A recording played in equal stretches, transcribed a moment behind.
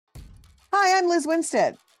Hi, I'm Liz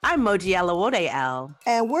Winstead. I'm Moji Alawode L.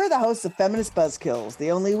 And we're the hosts of Feminist Buzzkills, the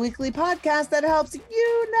only weekly podcast that helps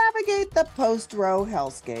you navigate the post-Roe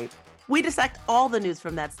hellscape. We dissect all the news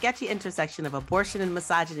from that sketchy intersection of abortion and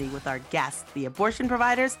misogyny with our guests, the abortion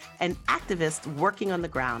providers and activists working on the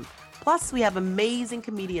ground. Plus, we have amazing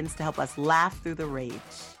comedians to help us laugh through the rage.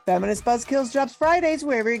 Feminist Buzzkills drops Fridays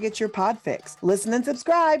wherever you get your pod fix. Listen and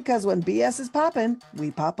subscribe, because when BS is poppin',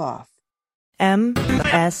 we pop off.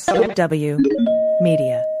 MSW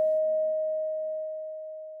Media.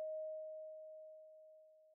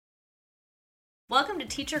 Welcome to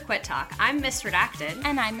Teacher Quit Talk. I'm Miss Redacted.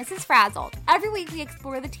 And I'm Mrs. Frazzled. Every week we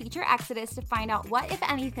explore the teacher exodus to find out what, if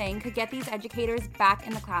anything, could get these educators back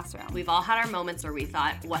in the classroom. We've all had our moments where we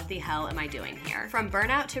thought, what the hell am I doing here? From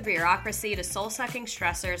burnout to bureaucracy to soul-sucking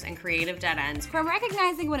stressors and creative dead ends. From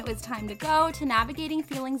recognizing when it was time to go to navigating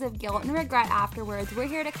feelings of guilt and regret afterwards, we're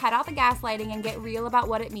here to cut out the gaslighting and get real about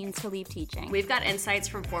what it means to leave teaching. We've got insights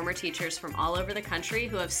from former teachers from all over the country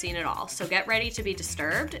who have seen it all. So get ready to be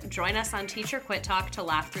disturbed. Join us on Teacher Quit Talk to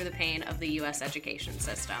laugh through the pain of the U.S. education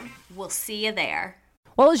system. We'll see you there.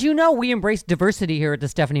 Well, as you know, we embrace diversity here at the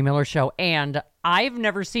Stephanie Miller Show, and I've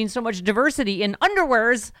never seen so much diversity in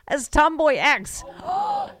underwears as Tomboy X.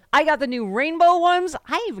 I got the new rainbow ones.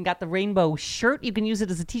 I even got the rainbow shirt. You can use it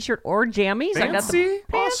as a t-shirt or jammies. Fancy? I got the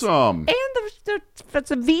pants Awesome. And it's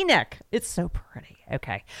a V-neck. It's so pretty.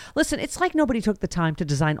 Okay. Listen, it's like nobody took the time to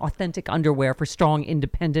design authentic underwear for strong,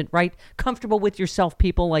 independent, right? Comfortable with yourself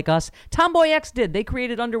people like us. Tomboy X did. They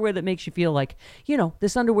created underwear that makes you feel like, you know,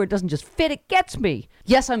 this underwear doesn't just fit, it gets me.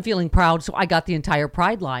 Yes, I'm feeling proud, so I got the entire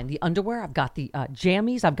Pride line. The underwear, I've got the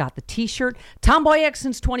jammies, I've got the t-shirt. Tomboy X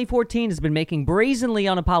since 2014 has been making brazenly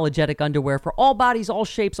unapologetic underwear for all bodies, all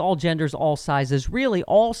shapes, all genders, all sizes. Really,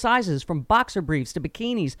 all sizes, from boxer briefs to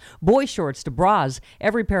bikinis, boy shorts to bras.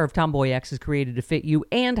 Every pair of Tomboy X is created to fit you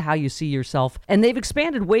and how you see yourself. And they've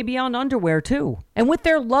expanded way beyond underwear, too. And with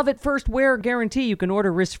their love at first wear guarantee, you can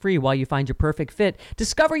order risk-free while you find your perfect fit.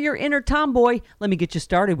 Discover your inner tomboy. Let me get you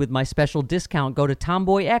started with my special discount. Go to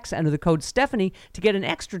Tomboy X, enter the code Stephanie to get an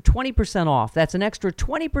extra 20% off. That's an extra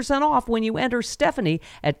 20% off when you enter Stephanie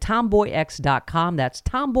at tomboyx.com. That's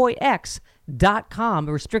tomboyx.com.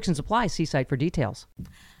 Restrictions apply. See site for details.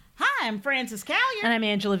 Hi, I'm Frances Callier. And I'm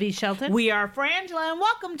Angela V. Shelton. We are Frangela, and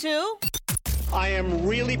welcome to... I am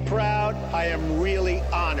really proud. I am really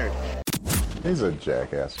honored. He's a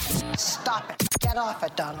jackass. Stop it. Get off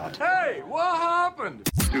it, Donald. Hey, what happened?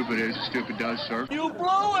 Stupid is, stupid does, sir. You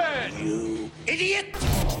blew it! You idiot!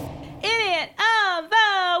 Idiot of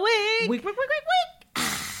the week! Week.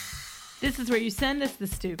 This is where you send us the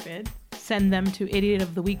stupid. Send them to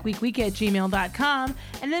idiotoftheweek@gmail.com,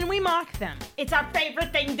 and then we mock them. It's our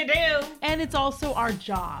favorite thing to do. And it's also our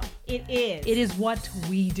job. It is. It is what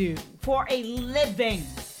we do. For a living.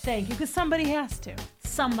 Thank you, because somebody has to.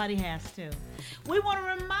 Somebody has to. We want to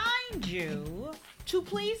remind you to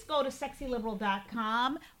please go to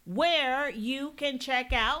sexyliberal.com, where you can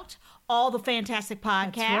check out all the fantastic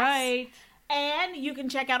podcasts. That's right. And you can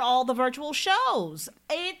check out all the virtual shows.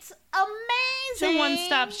 It's amazing. It's a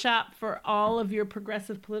one-stop shop for all of your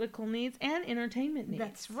progressive political needs and entertainment needs.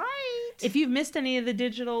 That's right. If you've missed any of the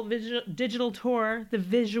digital tour, the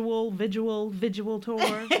visual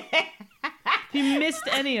tour, if you missed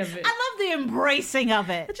any of it. I love the embracing of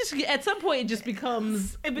it. It just, at some point, it just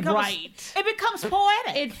becomes right. It becomes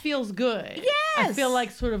poetic. It feels good. Yes. I feel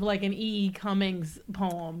like sort of like an E. Cummings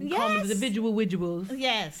poem. Yes. The visual visuals.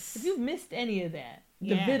 Yes. If you've missed any of that,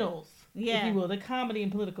 the vittles, if you will, the comedy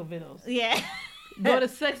and political vittles. Yeah. Go to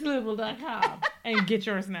sexliberal.com and get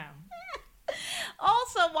yours now.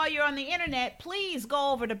 Also, while you're on the internet, please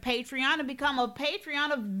go over to Patreon and become a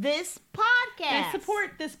Patreon of this podcast. And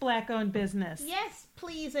support this Black-owned business. Yes,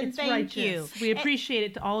 please, and it's thank righteous. you. We appreciate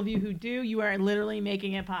it to all of you who do. You are literally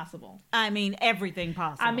making it possible. I mean, everything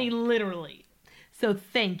possible. I mean, literally. So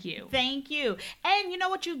thank you. Thank you. And you know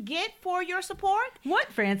what you get for your support?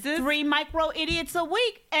 What, Frances? 3 micro idiots a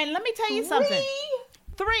week. And let me tell you something.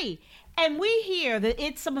 3. And we hear that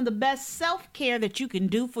it's some of the best self-care that you can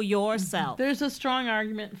do for yourself. There's a strong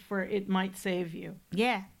argument for it might save you.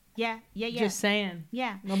 Yeah. Just saying.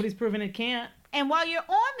 Yeah. Nobody's proven it can't. And while you're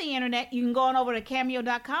on the internet, you can go on over to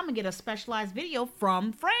Cameo.com and get a specialized video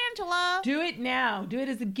from Frangela. Do it now. Do it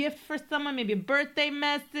as a gift for someone, maybe a birthday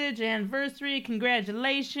message, anniversary,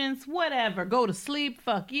 congratulations, whatever. Go to sleep,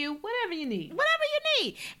 fuck you, whatever you need. Whatever you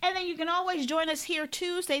need. And then you can always join us here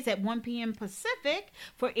Tuesdays at 1 p.m. Pacific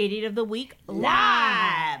for Idiot of the Week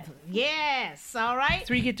Live. Yes, all right?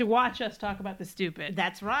 So you get to watch us talk about the stupid.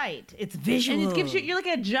 That's right. It's visual. And it gives you, you're like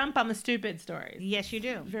a jump on the stupid stories. Yes, you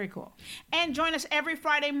do. Very cool. And join us every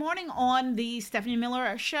Friday morning on the Stephanie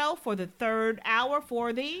Miller Show for the third hour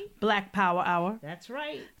for the Black Power Hour. That's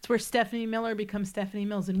right. It's where Stephanie Miller becomes Stephanie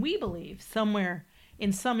Mills. And we believe somewhere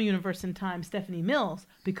in some universe and time, Stephanie Mills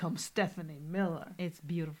becomes Stephanie Miller. It's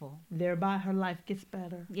beautiful. Thereby her life gets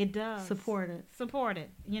better. It does. Support it. Support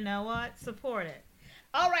it. You know what? Support it.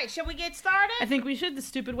 All right, shall we get started? I think we should. The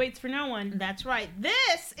stupid waits for no one. That's right.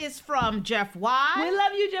 This is from Jeff Y. We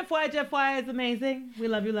love you, Jeff Y. Jeff Y is amazing. We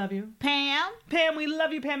love you, love you. Pam. Pam, we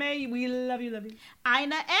love you, Pam A. We love you, love you.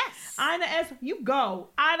 Ina S. Ina S. You go.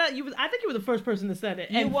 Ina, I think you were the first person that said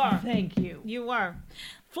it. You were. Thank you. You were.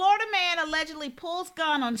 Florida man allegedly pulls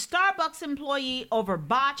gun on Starbucks employee over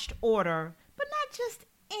botched order, but not just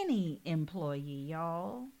any employee,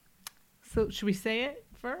 y'all. So should we say it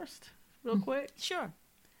first, real quick? Sure.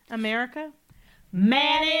 America,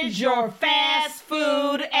 manage your fast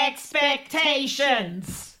food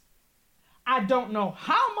expectations. I don't know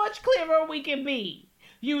how much clearer we can be.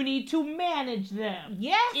 You need to manage them.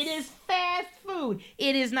 Yes. It is fast food.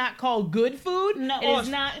 It is not called good food. No, it is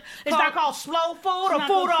not. It's not called slow food or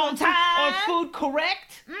food on time. Or food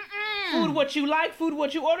correct. Food what you like, food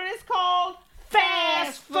what you order. It's called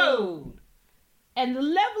fast food. And the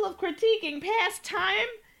level of critiquing past time,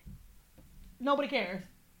 nobody cares.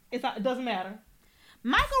 It doesn't matter.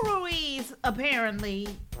 Michael Ruiz apparently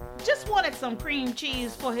just wanted some cream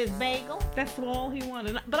cheese for his bagel. That's all he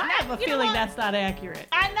wanted. But I have a feeling that's not accurate.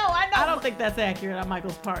 I know. I don't think that's accurate on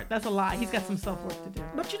Michael's part. That's a lie. He's got some self-work to do.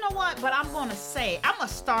 But you know what? But I'm going to say, I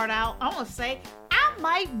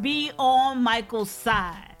might be on Michael's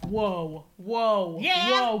side. Whoa. Yeah.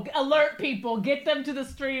 Whoa. Alert people. Get them to the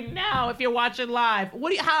stream now if you're watching live.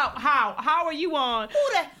 How are you on?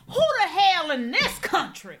 Who the hell in this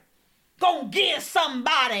country gonna give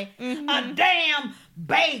somebody a damn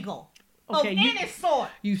bagel of any sort?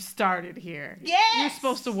 You started here. Yes. You're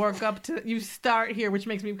supposed to work up to, you start here, which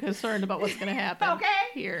makes me concerned about what's going to happen. Okay.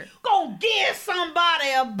 Here. Gonna give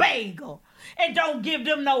somebody a bagel and don't give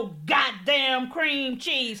them no goddamn cream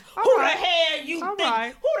cheese. Who the hell you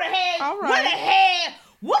think? Who the hell?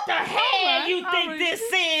 What the hell you think this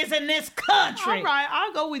is in this country? All right,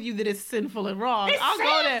 I'll go with you that it's sinful and wrong. I'll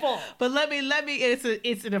go there. But let me.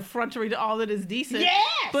 It's an effrontery to all that is decent. Yes.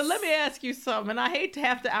 But let me ask you something, and I hate to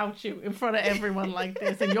have to out you in front of everyone like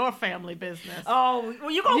this in your family business. Oh,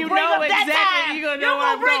 well, you're gonna bring up that time. You're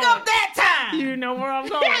gonna bring up that time. You know where I'm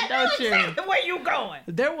going, don't you? Exactly where you going.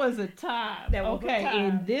 There was a time.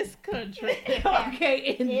 In this country.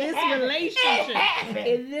 In this relationship.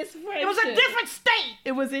 In this friendship. It was a different state.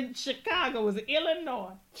 It was in Chicago. It was in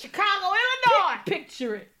Illinois.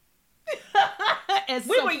 Picture it.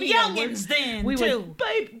 We were youngins then, we too. Were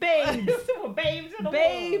babes. We were babes in the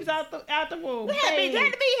babes out the womb. We had to be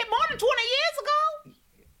more than 20 years ago.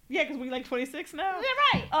 Yeah, because we like 26 now.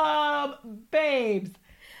 Yeah, right. Babes.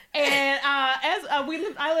 And I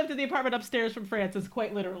lived in the apartment upstairs from Frances,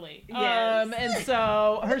 quite literally. Yes. And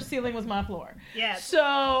so her ceiling was my floor. Yes. So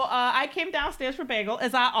I came downstairs for bagel,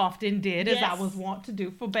 as I often did, as I was wont to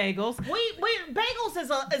do for bagels. Bagels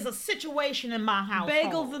is a situation in my house.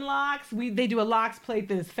 Bagels and lox. They do a lox plate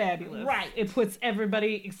that is fabulous. Right. It puts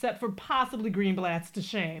everybody except for possibly Greenblatt's to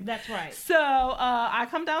shame. That's right. So I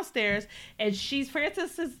come downstairs and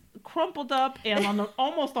Frances is crumpled up and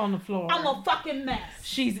almost on the floor. I'm a fucking mess.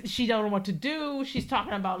 She don't know what to do. She's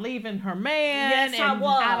talking about leaving her man. Yes, and I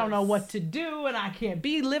was. I don't know what to do, and I can't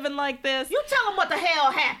be living like this. You tell him what the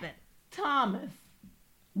hell happened. Thomas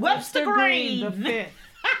Webster Green the fifth.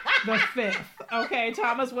 The fifth. Okay,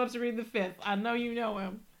 Thomas Webster Green the fifth. I know you know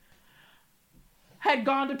him. Had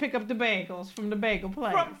gone to pick up the bagels from the bagel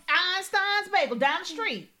place. From Einstein's Bagel down the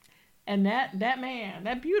street. And that man,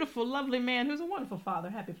 that beautiful, lovely man, who's a wonderful father,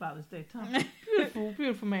 happy Father's Day, Thomas. Beautiful,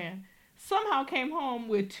 beautiful man, somehow came home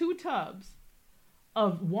with 2 tubs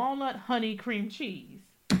of walnut honey cream cheese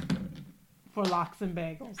for lox and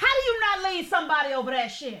bagels. How do you not leave somebody over that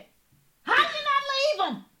shit? How do you not leave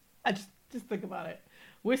them? I just think about it.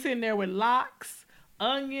 We're sitting there with lox,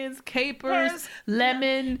 onions, capers,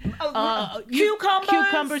 lemon,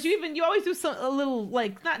 cucumbers. You always do a little,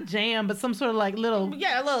 like, not jam, but some sort of like little,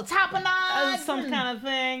 a little tapenade, some kind of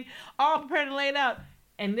thing, all prepared and laid out.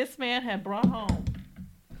 And this man had brought home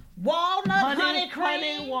walnut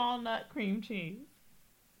honey walnut cream cheese.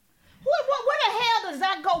 Where the hell does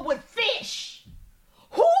that go with fish?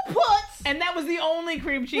 Who puts? And that was the only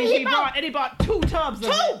cream cheese he bought, and he bought 2 tubs of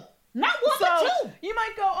it. Not one, but 2. You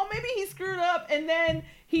might go, oh, maybe he screwed up, and then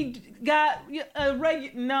he got a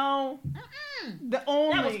regular. No. The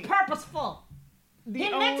only. That was purposeful. He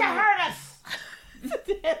meant to hurt us.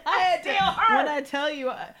 When I tell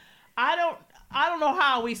you, I I don't know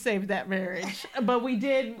how we saved that marriage, but we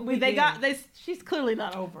did. She's clearly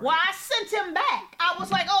not over. Well, I sent him back. I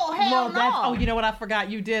was like, oh, hell no. Oh, you know what? I forgot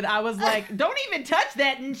you did. I was like, don't even touch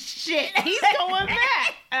that and shit. He's going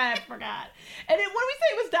back. I forgot. And then what did we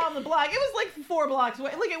say? It was down the block. It was like 4 blocks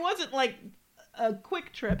away. Like, it wasn't like a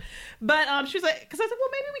quick trip. But she was like, because I said, well,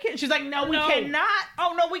 maybe we can. She's like, no, we cannot.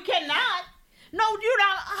 Oh, no, we cannot. No, you're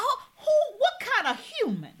not. What kind of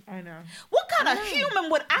human? I know. What kind of human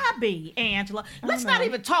would I be, Angela? Let's not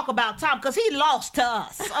even talk about Tom because he lost to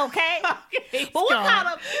us, okay? But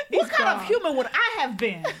what kind of human would I have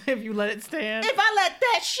been if you let it stand? If I let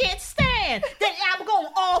that shit stand, then I'm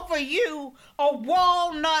gonna offer you a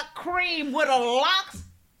walnut cream with a lox.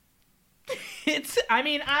 I'm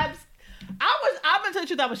gonna tell you the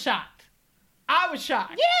truth. I was shocked. I was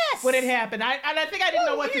shocked. Yes. When it happened. I think I didn't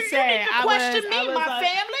know what to say. You need to question me, my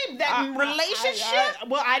family, that relationship.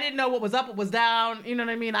 I didn't know what was up, what was down. You know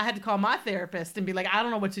what I mean? I had to call my therapist and be like, I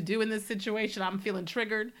don't know what to do in this situation. I'm feeling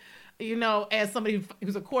triggered. You know, as somebody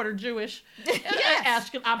who's a quarter Jewish, yes.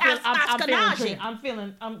 I'm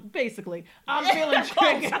feeling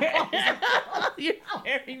triggered. You're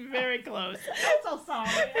very, very close. I'm so sorry.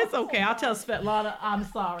 It's okay. I'll tell Svetlana I'm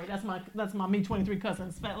sorry. That's my Me-23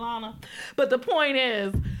 cousin, Svetlana. But the point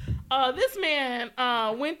is, this man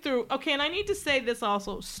went through. Okay, and I need to say this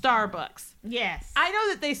also. Starbucks. Yes. I know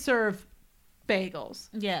that they serve bagels.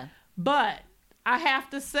 Yeah. But I have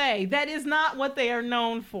to say, that is not what they are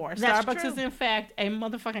known for. That's Starbucks true. is, in fact, a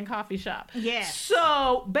motherfucking coffee shop. Yes.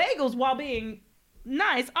 So, bagels, while being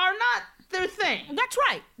nice, are not their thing.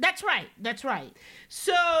 That's right.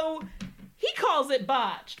 So, he calls it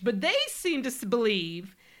botched, but they seem to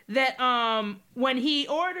believe that when he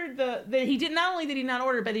ordered that he did not only did he not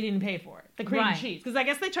order, but he didn't pay for it. The cream cheese. Because I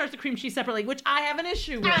guess they charge the cream cheese separately, which I have an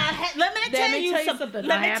issue with. Let me tell you something.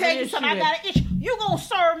 I got an issue. You gonna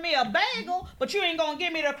serve me a bagel, but you ain't gonna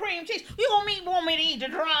give me the cream cheese. You want me to eat the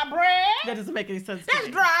dry bread? That doesn't make any sense. That's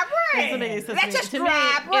dry bread. Doesn't make any sense. That's just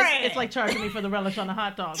dry bread. It's like charging me for the relish on a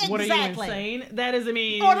hot dog. Exactly. What are you, insane? That doesn't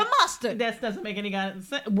mean. Or the mustard. That doesn't make any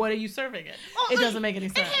sense. What are you serving it? It doesn't make any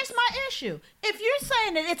sense. And here's my issue. If you're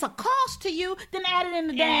saying that it's a cost to you, then add it in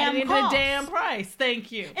the damn cost. The damn price.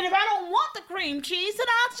 Thank you. And if I don't want the cream cheese, then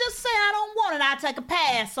I'll just say I don't want it. I'll take a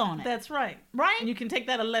pass on it. That's right. Right? And you can take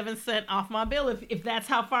that 11 cent off my bill if that's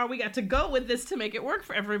how far we got to go with this to make it work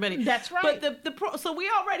for everybody. That's right. But so we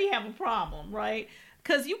already have a problem, right?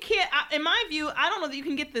 Because you can't, in my view, I don't know that you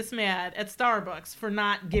can get this mad at Starbucks for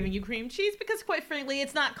not giving you cream cheese because, quite frankly,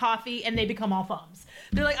 it's not coffee and they become all thumbs.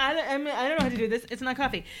 They're like, I don't know how to do this. It's not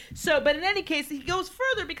coffee. So, but in any case, he goes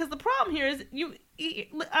further because the problem here is I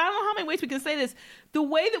don't know how many ways we can say this. The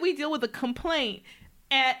way that we deal with a complaint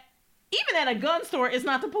even at a gun store is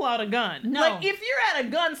not to pull out a gun. No. Like, if you're at a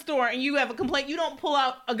gun store and you have a complaint, you don't pull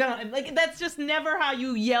out a gun. Like, that's just never how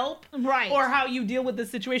you Yelp. Right. Or how you deal with the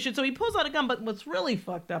situation. So he pulls out a gun, but what's really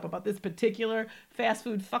fucked up about this particular fast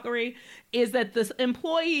food fuckery is that this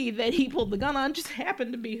employee that he pulled the gun on just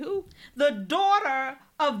happened to be who? The daughter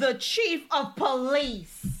of the chief of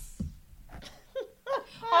police.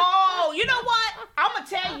 Oh, you know what? I'm going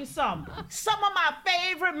to tell you something. Some of my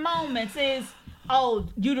favorite moments is,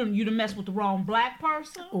 you done mess with the wrong black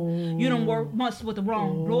person. Ooh. You done mess with the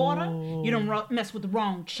wrong daughter. You done mess with the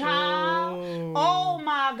wrong child. Oh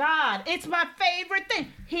my God. It's my favorite thing.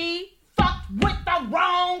 He fucked with the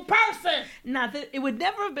wrong person. Not that it would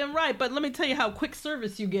never have been right, but let me tell you how quick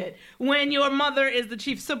service you get when your mother is the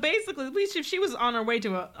chief. So basically, the police chief, she was on her way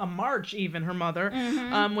to a march, even her mother.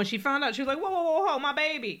 Mm-hmm. When she found out, she was like, whoa, my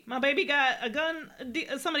baby got a gun.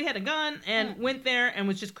 Somebody had a gun and went there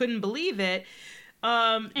and couldn't believe it.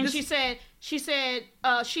 She said she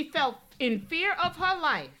felt in fear of her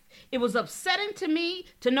life. It was upsetting to me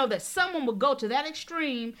to know that someone would go to that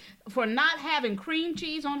extreme for not having cream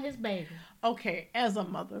cheese on his bagel. Okay, as a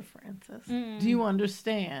mother, Frances, do you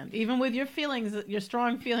understand? Even with your feelings, your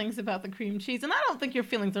strong feelings about the cream cheese, and I don't think your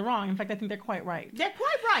feelings are wrong. In fact, I think they're quite right. They're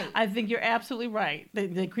quite right. I think you're absolutely right.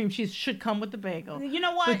 The cream cheese should come with the bagel. You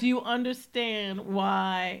know what? But do you understand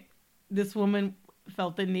why this woman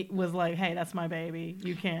felt the need, was like, hey, that's my baby.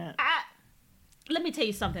 You can't. Let me tell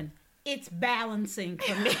you something. It's balancing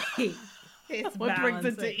for me. What brings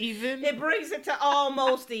it to even? It brings it to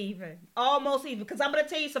almost even. Almost even. Because I'm going to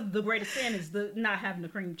tell you something. The greatest sin is the not having the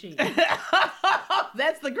cream cheese.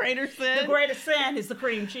 That's the greater sin? The greatest sin is the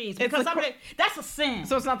cream cheese. Because that's a sin.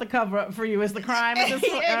 So it's not the cover-up for you. It's the crime at this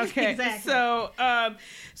point? Okay. Exactly.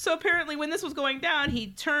 So apparently when this was going down,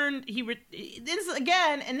 this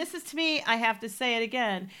again, and this is to me, I have to say it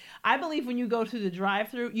again. I believe when you go through the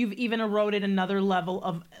drive-thru, you've even eroded another level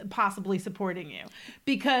of possibly supporting you.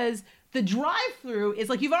 Because The drive-through is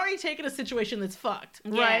like you've already taken a situation that's fucked,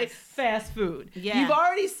 right? Yes. Fast food. Yeah. You've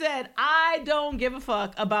already said, I don't give a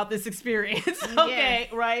fuck about this experience, okay,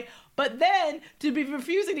 right? But then to be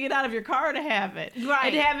refusing to get out of your car to have it, right,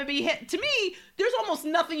 and to have it be hit, to me, there's almost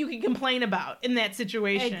nothing you can complain about in that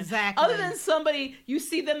situation. Exactly. Other than somebody, you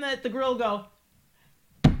see them at the grill go,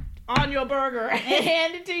 on your burger and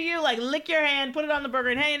hand it to you, like lick your hand, put it on the burger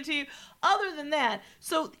and hand it to you. Other than that,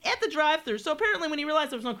 so at the drive-thru, so apparently when he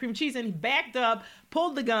realized there was no cream cheese and he backed up,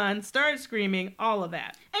 pulled the gun, started screaming, all of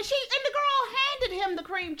that. And the girl handed him the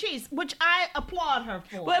cream cheese, which I applaud her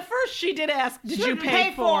for. But at first she did ask, did you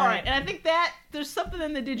pay for it? And I think that there's something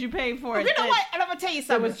in the did you pay for it. You know what? And I'm going to tell you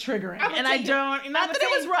something. That was triggering. And I don't, not that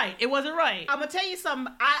it was right. It wasn't right. I'm going to tell you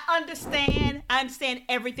something. I understand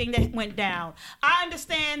everything that went down. I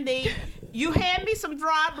understand you hand me some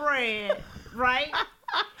dry bread, right?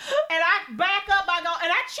 And I back up, I go,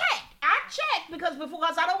 and I check because I don't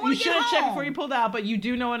want to get home. You should have checked before you pulled out, but you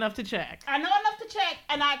do know enough to check. I know enough to check,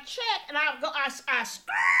 and I check, and I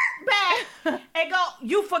skirt back and go,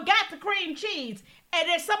 you forgot the cream cheese. And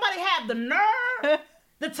then somebody have the nerve,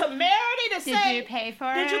 the temerity to say, did you pay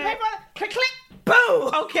for it? Did you pay for it? Click, click,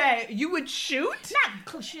 boom. Okay, you would shoot?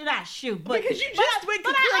 Not shoot, but because you just went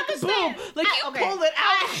click, boom. Like you pulled it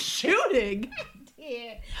out shooting.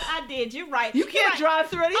 Yeah, I did. You're right. You can't drive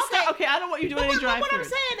through any stuff. Okay, I don't want you doing any drive through. What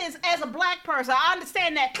I'm saying is, as a black person, I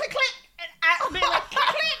understand that. Click, click. And I be like, click,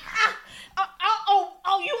 click.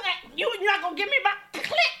 You're not gonna give me my click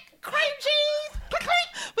cream cheese. Click,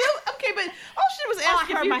 click. Well, okay, but all she was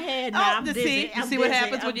asking. I hurt my head. Now I'm dizzy. See what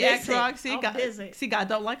happens when you act wrong. See, God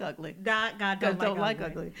don't like ugly. God don't like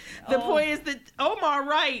ugly. The point is that Omar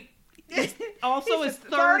Wright also is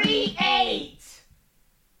 38.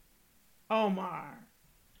 Omar.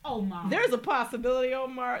 There's a possibility,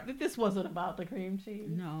 Omar, that this wasn't about the cream cheese.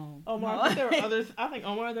 No. Omar, No. But there were others. I think,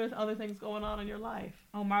 Omar, there's other things going on in your life.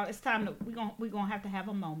 Omar, it's time to we're gonna have to have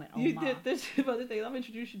a moment, Omar. There's other things. Let me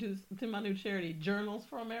introduce you to my new charity, Journals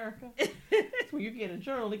for America. Where you get a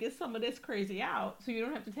journal to get some of this crazy out, so you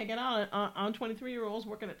don't have to take it on 23-year-olds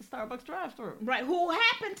working at the Starbucks drive-thru. Right. Who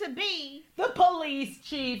happened to be the police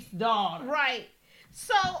chief's daughter. Right.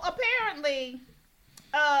 So apparently,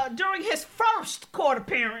 during his first court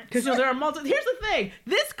appearance, because there are multiple. Here's the thing: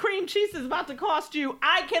 this cream cheese is about to cost you.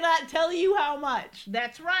 I cannot tell you how much.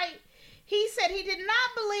 That's right. He said he did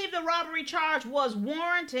not believe the robbery charge was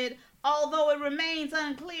warranted, although it remains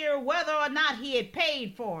unclear whether or not he had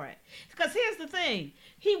paid for it. Because here's the thing: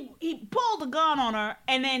 he pulled a gun on her,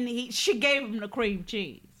 and then she gave him the cream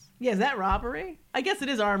cheese. Yeah, is that robbery? I guess it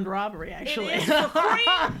is armed robbery, actually. It is for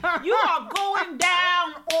cream. You are going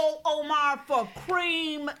down, Omar, for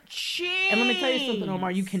cream cheese. And let me tell you something,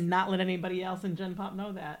 Omar. You cannot let anybody else in Gen Pop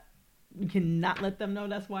know that. You cannot let them know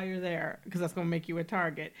that's why you're there, because that's going to make you a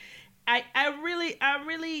target. I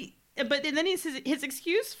really. But then his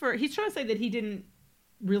excuse for he's trying to say that he didn't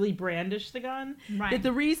really brandish the gun. Right. That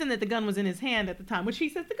the reason that the gun was in his hand at the time, which he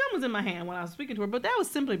says the gun was in my hand when I was speaking to her, but that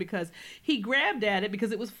was simply because he grabbed at it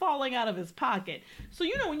because it was falling out of his pocket. So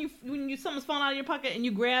you know when something's falling out of your pocket and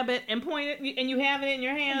you grab it and point it and you have it in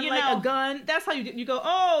your hand a gun, that's how you go,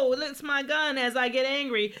 oh, that's my gun as I get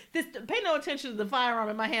angry. Pay no attention to the firearm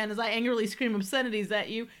in my hand as I angrily scream obscenities at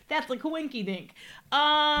you. That's a coinky dink.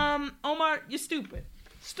 Omar, you're stupid.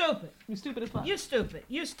 You're stupid as fuck. You're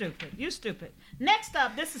stupid. Next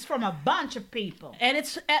up, this is from a bunch of people. And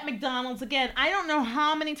it's at McDonald's again. I don't know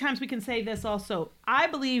how many times we can say this also. I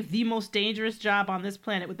believe the most dangerous job on this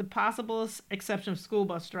planet, with the possible exception of school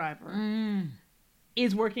bus driver,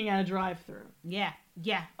 is working at a drive-thru. Yeah.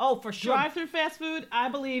 Oh, for sure. Drive-thru fast food, I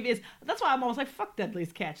believe, is... That's why I'm always like, fuck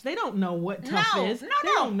Deadliest Catch. They don't know what tough is. They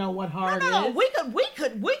don't know what hard is.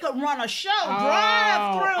 We could run a show.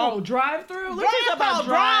 Drive-thru. Oh, drive-thru? Let's talk about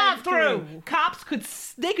drive-thru.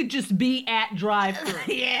 Cops they could just be at drive-thru.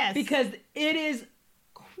 Yes. Because it is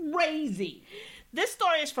crazy. This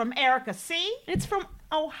story is from Erica C. It's from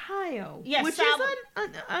Ohio. Yes, which is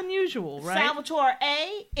unusual, right? Salvatore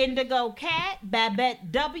A, Indigo Cat,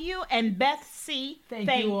 Babette W, and Beth C.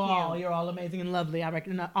 Thank you all. You're all amazing and lovely. I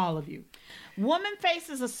recognize all of you. Woman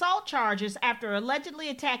faces assault charges after allegedly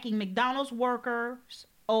attacking McDonald's workers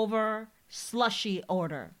over slushy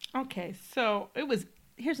order. Okay, so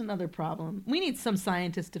here's another problem. We need some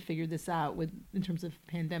scientists to figure this out in terms of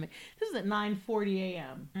pandemic. This is at 9:40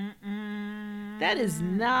 a.m. That is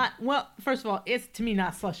not, well, first of all, it's to me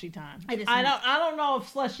not slushy time. I don't know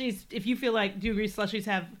if slushies, if you feel like, do you agree slushies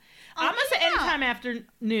have, I'm going to say anytime afternoon.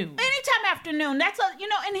 Anytime afternoon. That's and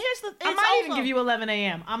here's the, I might even give you 11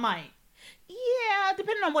 a.m. I might. Yeah,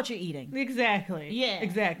 depending on what you're eating. Exactly. Yeah.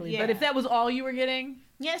 Exactly. Yeah. But if that was all you were getting,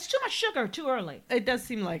 Yeah, it's too much sugar too early. It does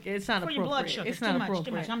seem like it's not for appropriate. your blood sugar. It's Too not much,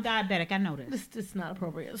 appropriate. too much. I'm diabetic. I know this. It's not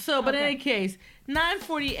appropriate. So, but in any case,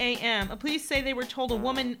 9:40 a.m. Police say they were told a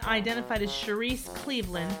woman identified as Sharice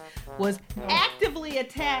Cleveland was actively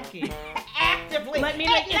attacking. Actively. Let me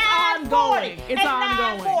at make it's ongoing. It's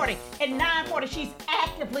ongoing. At 9:40, she's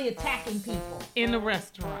actively attacking people In the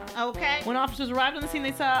restaurant. Okay. When officers arrived on the scene,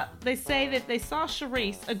 they say that they saw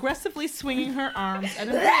Sharice aggressively swinging her arms at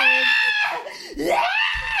employees.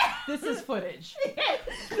 This is footage.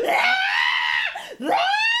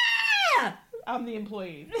 I'm the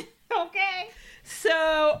employee. Okay.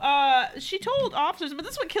 So she told officers, but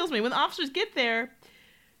this is what kills me. When the officers get there,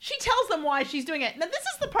 she tells them why she's doing it. Now, this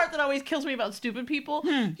is the part that always kills me about stupid people.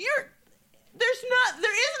 There isn't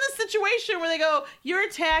a situation where they go, you're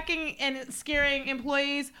attacking and scaring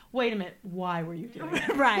employees. Wait a minute, why were you doing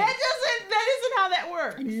it? Right. That isn't how that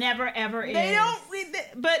works. It never ever is. They don't.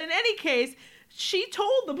 But in any case, she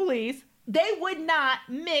told the police they would not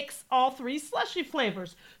mix all three slushy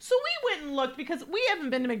flavors. So we went and looked because we haven't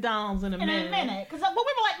been to McDonald's in a minute. Because we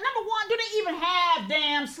were like, number one, do they even have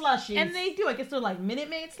damn slushies? And they do. I guess they're like Minute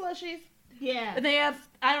Maid slushies. Yeah. And they have,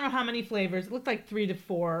 I don't know how many flavors. It looked like 3 to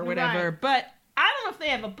 4 or whatever. Right. But I don't know if they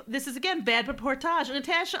have this is, again, bad reportage.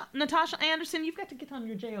 Natasha Anderson, you've got to get on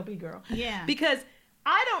your JOB, girl. Yeah. Because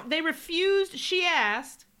they refused.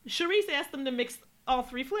 Sharice asked them to mix all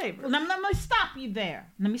three flavors. Let me stop you there.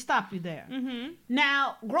 Mm-hmm.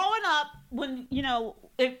 Now, growing up, when, we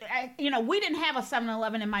didn't have a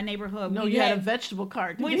 7-Eleven in my neighborhood. No, you had a vegetable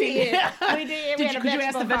cart. We did. We did. Could you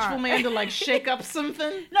ask the vegetable man to, shake up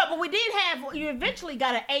something? No, but we did have, you eventually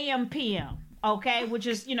got an AM/PM. Okay, which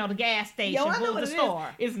is, the gas station, the store.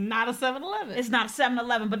 It's not a 7-Eleven. It's not a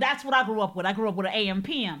 7-Eleven, but that's what I grew up with. I grew up with an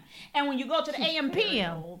AM/PM. And when you go to the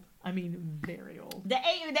AM/PM, very old. The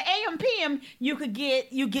AM/PM, you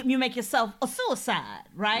make yourself a suicide,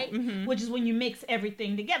 right? Mm-hmm. Which is when you mix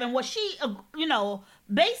everything together. And what she,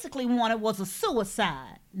 basically wanted was a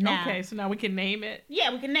suicide. Now, okay, so now we can name it.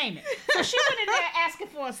 Yeah, we can name it. So she went in there asking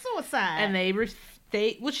for a suicide, and they denied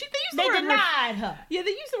her. Yeah,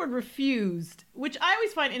 they used the word refused, which I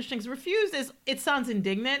always find interesting. Because refused it sounds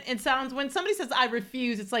indignant. It sounds, when somebody says I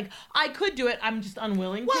refuse, it's like I could do it, I'm just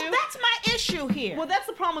unwilling to. Well, that's my issue here. Well, that's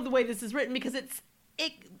the problem with the way this is written, because if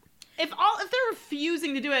they're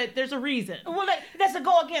refusing to do it, there's a reason. Well, does it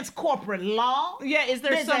go against corporate law? Yeah, is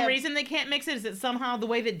there some reason they can't mix it? Is it somehow the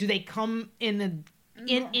way that do they come in a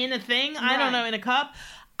thing? I don't know, in a cup.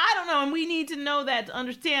 I don't know, and we need to know that to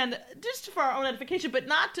understand, just for our own edification, but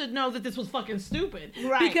not to know that this was fucking stupid.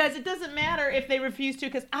 Right. Because it doesn't matter if they refuse to,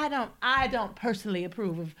 because I don't personally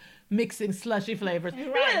approve of mixing slushy flavors. Right.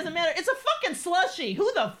 It really doesn't matter. It's a fucking slushy. Who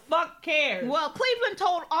the fuck cares? Well, Cleveland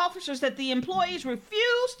told officers that the employees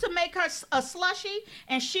refused to make her a slushy,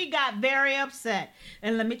 and she got very upset.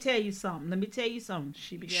 And let me tell you something.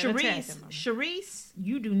 She began attacking them. Sharice,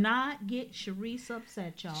 you do not get Sharice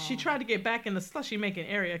upset, y'all. She tried to get back in the slushy making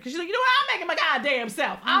area, because she's like, I'm making my goddamn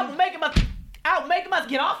self. I'll make it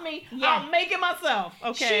get off me. Yeah. I'll make it myself.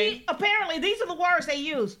 Okay. She, apparently, these are the words they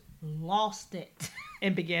use. Lost it.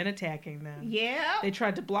 And began attacking them. Yeah. They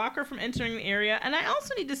tried to block her from entering the area. And I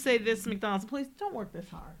also need to say this, McDonald's, please don't work this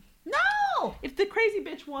hard. No! If the crazy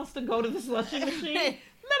bitch wants to go to the slushy machine, let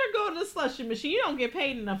her go to the slushy machine. You don't get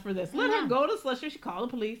paid enough for this. Let her go to the slushy machine. Call the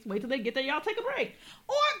police. Wait till they get there. Y'all take a break.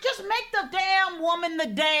 Or just make the damn woman the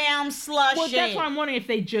damn slushy. Well, that's why I'm wondering if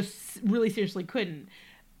they just really seriously couldn't.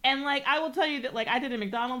 And, I will tell you that, I did a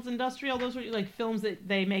McDonald's Industrial. Those were, films that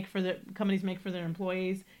companies make for their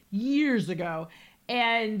employees years ago.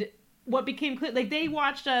 And what became clear, they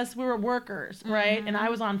watched us, we were workers, right? Mm-hmm. And I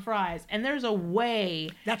was on fries. And there's a way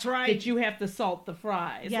that's right that you have to salt the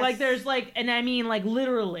fries. Yes. Literally. And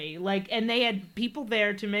they had people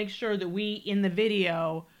there to make sure that we, in the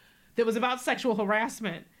video, that was about sexual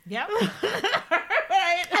harassment. Yep.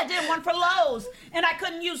 Right. I did one for Lowe's, and I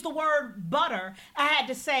couldn't use the word butter. I had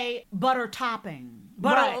to say butter topping.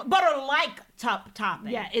 Butter-like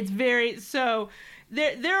topping. Yeah, it's very, so...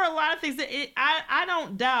 There are a lot of things that I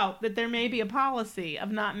don't doubt that there may be a policy of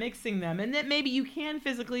not mixing them, and that maybe you can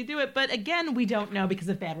physically do it, but again, we don't know because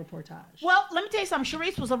of bad reportage. Well, let me tell you something.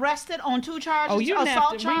 Sharice was arrested on 2 charges,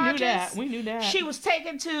 assault charges. We knew that. She was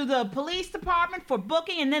taken to the police department for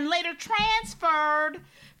booking, and then later transferred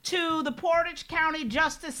to the Portage County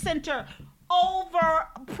Justice Center over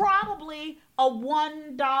probably a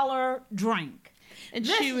 $1 drink. And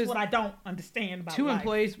this is what I don't understand about 2 life.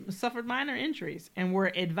 employees suffered minor injuries and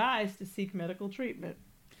were advised to seek medical treatment.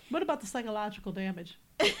 What about the psychological damage?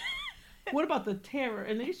 What about the terror?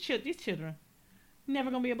 And these children,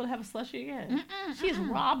 never gonna be able to have a slushie again. She has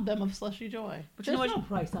robbed them of slushy joy. But There's you know no what,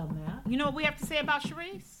 price on that. You know what we have to say about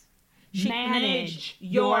Sharice? Manage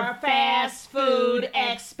your fast food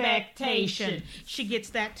expectation. She gets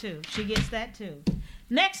that too.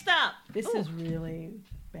 Next up. This is really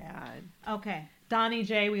bad. Okay. Donnie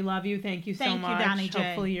J, we love you. Thank you so Thank you, much. Donnie J.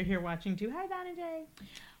 Hopefully you're here watching too. Hi, Donnie J.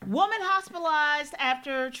 Woman hospitalized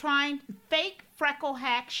after trying fake freckle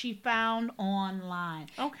hack she found online.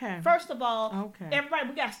 Okay. First of all, everybody,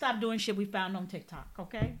 we gotta stop doing shit we found on TikTok,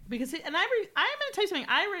 okay? Because I'm gonna tell you something.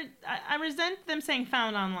 I resent them saying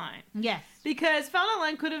found online. Yes. Because found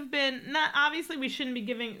online could have been not. Obviously, we shouldn't be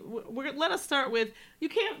giving. Let us start with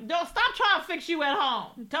don't stop trying to fix you at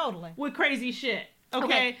home. Totally. With crazy shit.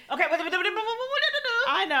 Okay.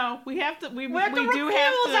 I know. We have to. We do have to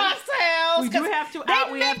ourselves. We do have to.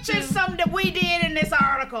 They mentioned something that we did in this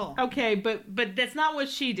article. Okay, but that's not what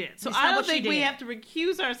she did. So I don't think we have to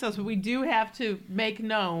recuse ourselves, but we do have to make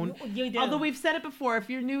known. You do. Although we've said it before, if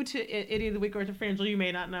you're new to Idiot of the Week or to Frangel, you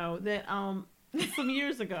may not know that some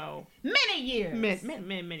years ago, many years,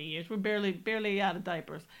 many years, we're barely out of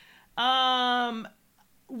diapers.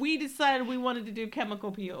 We decided we wanted to do chemical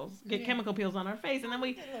peels, chemical peels on our face, and then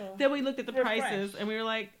we looked at the prices and we were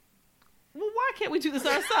like, well, why can't we do this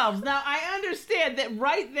ourselves? Now I understand that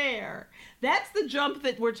right there, that's the jump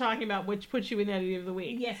that we're talking about, which puts you in Idiot of the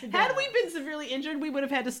Week. Yes, it Had does. we been severely injured, we would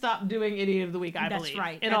have had to stop doing Idiot of the Week. I That's believe.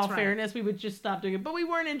 right. In That's all right. fairness, we would just stop doing it, but we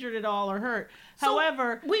weren't injured at all or hurt. So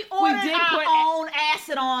However, we ordered our own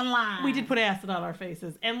acid online. We did put acid on our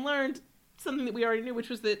faces and learned something that we already knew, which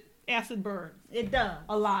was that acid burns. It does.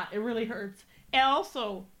 A lot. It really hurts. And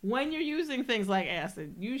also, when you're using things like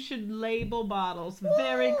acid, you should label bottles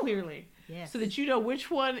very clearly. Yes. So that you know which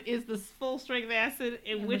one is the full strength acid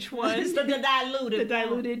and which one is the diluted. The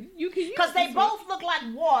diluted. You can use because they both look like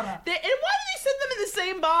water. And why do they send them in the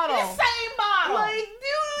same bottle? The same bottle. Like,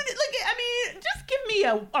 dude, just give me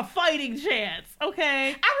a fighting chance,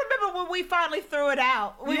 okay? I remember when we finally threw it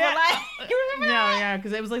out. We were like, you remember that? Yeah,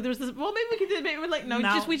 because it was like there was this. Well, maybe we could do it. Maybe we're like, no,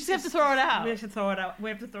 we just have to throw it out. We have to throw it out. We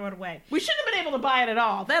have to throw it away. We shouldn't have been able to buy it at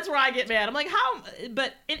all. That's where I get mad. I'm like, how?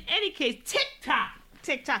 But in any case, TikTok.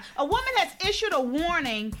 A woman has issued a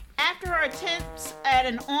warning after her attempts at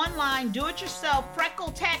an online do-it-yourself freckle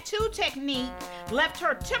tattoo technique left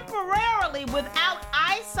her temporarily without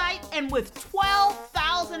eyesight and with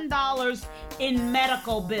 $12,000 in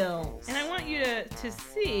medical bills. And I want you to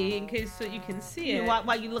see, in case so you can see it.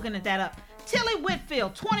 While you're looking at that up. Tilly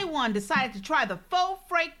Whitfield, 21, decided to try the faux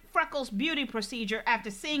freckles beauty procedure after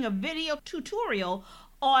seeing a video tutorial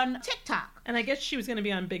on TikTok. And I guess she was going to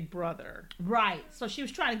be on Big Brother. Right. So she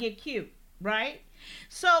was trying to get cute, right?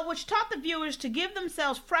 So, which taught the viewers to give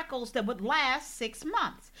themselves freckles that would last 6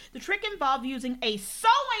 months. The trick involved using a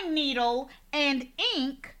sewing needle and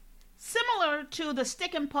ink similar to the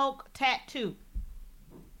stick and poke tattoo.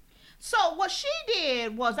 So what she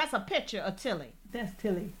did was, that's a picture of Tilly. That's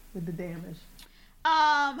Tilly with the damage.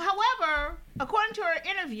 However, according to her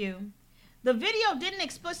interview, the video didn't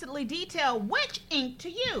explicitly detail which ink to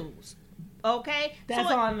use. Okay? That's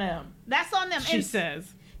on them. That's on them. She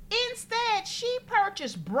says. Instead, she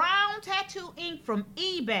purchased brown tattoo ink from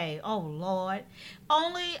eBay. Oh, Lord.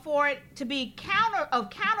 Only for it to be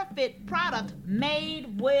counterfeit product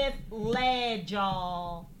made with lead,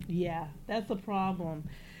 y'all. Yeah, that's a problem.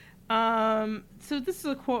 So this is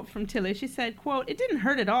a quote from Tilly. She said, quote, "It didn't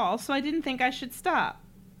hurt at all, so I didn't think I should stop."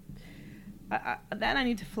 That I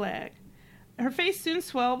need to flag. Her face soon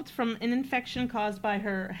swelled from an infection caused by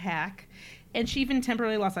her hack, and she even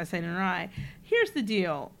temporarily lost eyesight in her eye. Here's the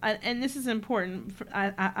deal, and this is important,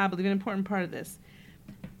 I believe an important part of this.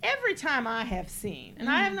 Every time I have seen, and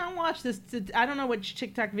I have not watched this, I don't know which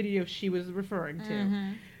TikTok video she was referring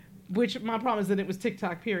to, which my problem is that it was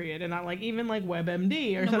TikTok, period, and not like even like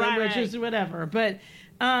WebMD or something, which is whatever. But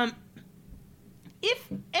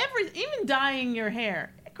even dyeing your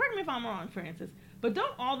hair, correct me if I'm wrong, Francis, but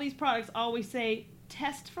don't all these products always say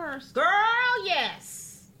test first? Girl, yes.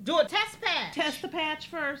 Do a test patch. Test the patch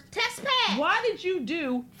first. Test patch. Why did you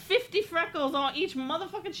do 50 freckles on each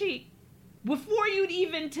motherfucking cheek before you'd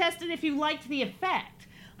even tested if you liked the effect?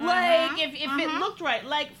 Like, if it looked right.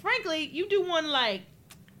 Like, frankly, you do one like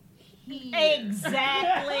here.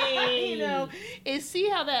 Exactly. You know, and see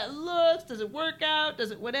how that looks. Does it work out? Does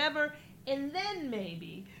it whatever? And then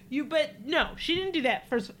maybe but no, she didn't do that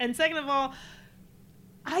first. And second of all,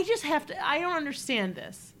 I don't understand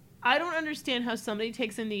this. I don't understand how somebody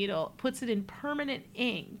takes a needle, puts it in permanent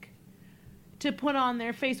ink to put on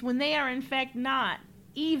their face when they are in fact not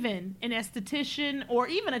even an esthetician or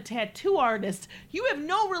even a tattoo artist. You have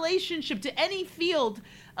no relationship to any field.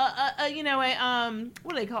 What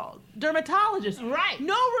are they called? Dermatologist. Right.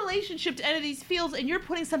 No relationship to any of these fields, and you're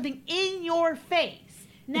putting something in your face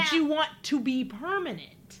that you want to be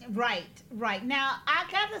permanent. Right. Now, I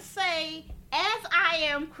gotta say, as I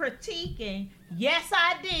am critiquing, yes,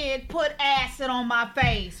 I did put acid on my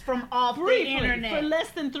face from off Briefly, the internet. for less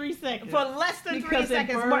than 3 seconds. Because it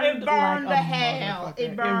burned like to hell.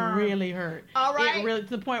 It burned. It really hurt. All right. It really, to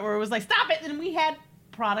the point where it was like, stop it. And we had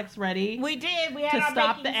products ready. We did. We had to our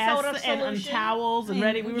stop the baking soda acid and solution. towels and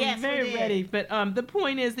ready. We were very did. ready. But the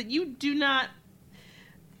point is that you do not.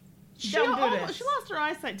 She lost her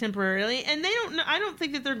eyesight temporarily, and I don't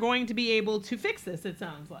think that they're going to be able to fix this. It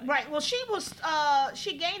sounds like. Right. Well, she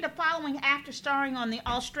gained a following after starring on the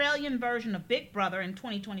Australian version of Big Brother in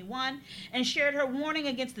 2021, and shared her warning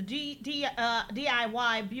against the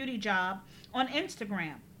DIY beauty job on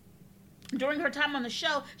Instagram. During her time on the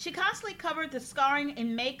show, she constantly covered the scarring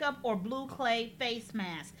in makeup or blue clay face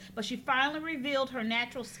mask, but she finally revealed her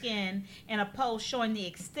natural skin in a post showing the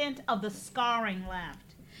extent of the scarring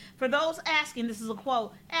left. For those asking, this is a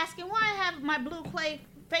quote, asking why I have my blue clay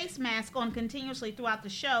face mask on continuously throughout the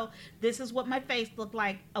show, this is what my face looked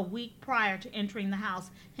like a week prior to entering the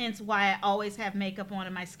house, hence why I always have makeup on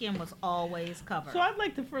and my skin was always covered. So I'd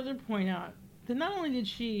like to further point out that not only did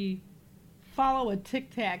she follow a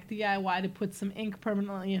Tic Tac DIY to put some ink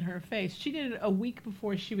permanently in her face, she did it a week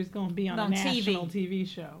before she was going to be on a national TV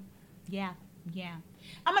show. Yeah.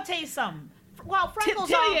 I'm going to tell you something. Well, freckles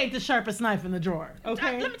Tilly ain't the sharpest knife in the drawer.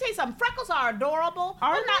 Okay. Let me tell you something. Freckles are adorable,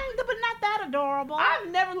 but not that adorable.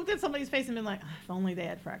 I've never looked at somebody's face and been like, if only they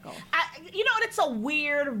had freckles. It's a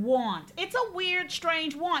weird want. It's a weird,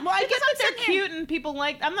 strange want. Well, I get that they're cute and people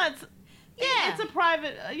like. I'm not. Yeah. It's a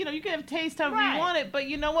private. You can have taste however you want it, but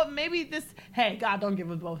you know what? Maybe this. Hey, God don't give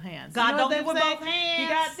with both hands. God don't give with both hands. You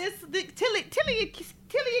got this. Tilly,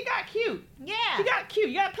 you got cute. Yeah. You got cute.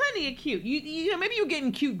 You got plenty of cute. You maybe you're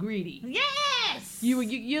getting cute greedy. Yes. You're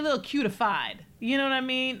a little cutified. You know what I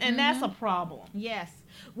mean? And that's a problem. Yes.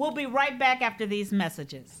 We'll be right back after these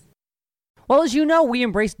messages. Well, as you know, we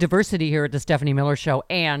embrace diversity here at the Stephanie Miller Show,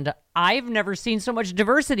 and I've never seen so much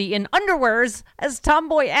diversity in underwears as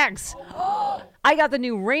Tomboy X. I got the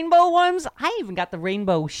new rainbow ones. I even got the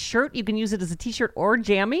rainbow shirt. You can use it as a t-shirt or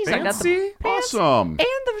jammies. Fancy? I got the pants Awesome. and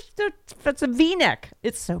that's a V-neck.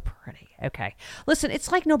 It's so pretty. Okay. Listen,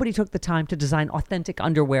 it's like nobody took the time to design authentic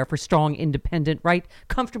underwear for strong, independent, right?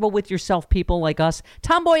 Comfortable with yourself people like us.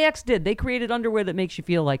 Tomboy X did. They created underwear that makes you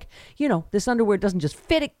feel like, this underwear doesn't just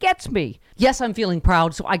fit, it gets me. Yes, I'm feeling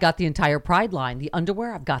proud, so I got the entire Pride line. The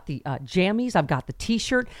underwear, I've got the jammies, I've got the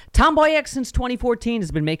t-shirt. Tomboy X since 2014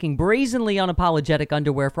 has been making brazenly unapologetic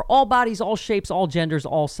underwear for all bodies, all shapes, all genders,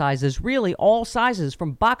 all sizes. Really, all sizes,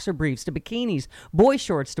 from boxer briefs to bikinis, boy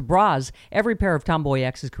shorts to bras. Every pair of Tomboy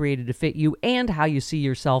X is created to fit you and how you see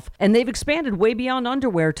yourself. And they've expanded way beyond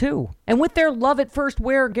underwear, too. And with their love at first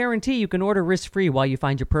wear guarantee, you can order risk-free while you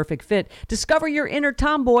find your perfect fit. Discover your inner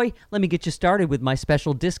tomboy. Let me get you started with my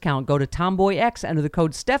special discount. Go to Tomboy X, enter the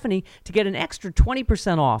code Stephanie to get an extra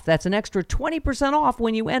 20% off. That's an extra 20% off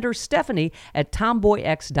when you enter Stephanie at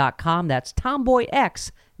tomboyx.com. That's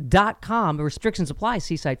tomboyx.com. Restrictions apply.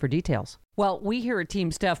 See site for details. Well, we here at Team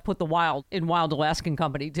Steph put the wild in Wild Alaskan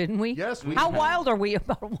Company, didn't we? Yes, we How have. wild are we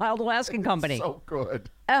about Wild Alaskan Company? So good.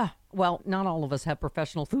 Well, not all of us have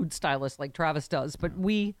professional food stylists like Travis does, but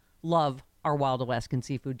we love our Wild Alaskan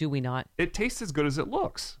seafood, do we not? It tastes as good as it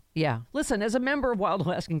looks. Yeah. Listen, as a member of Wild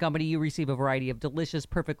Alaskan Company, you receive a variety of delicious,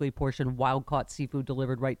 perfectly portioned, wild-caught seafood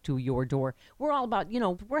delivered right to your door. We're all about,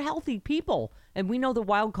 we're healthy people, and we know that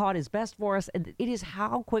wild-caught is best for us, and it is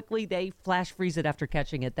how quickly they flash freeze it after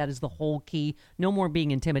catching it. That is the whole key. No more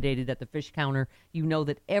being intimidated at the fish counter. You know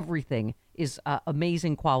that everything is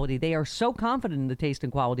amazing quality. They are so confident in the taste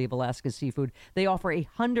and quality of Alaska's seafood. They offer a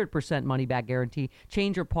 100% money-back guarantee.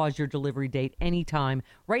 Change or pause your delivery date anytime.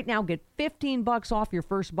 Right now, get $15 off your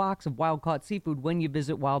first box of wild-caught seafood when you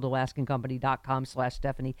visit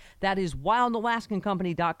wildalaskancompany.com/Stephanie. That is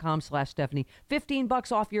wildalaskancompany.com/Stephanie.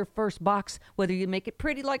 $15 off your first box, whether you make it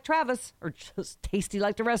pretty like Travis or just tasty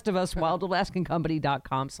like the rest of us.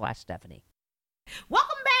 wildalaskancompany.com/Stephanie.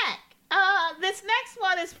 Welcome back. This next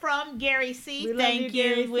one is from Gary C. Thank you.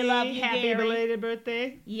 Gary We C. love you, Happy Gary. belated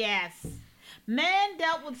birthday. Yes. Man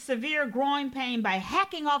dealt with severe groin pain by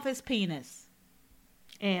hacking off his penis.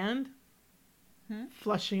 And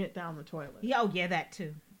flushing it down the toilet. Yeah, that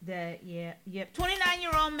too.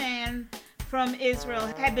 29-year-old man from Israel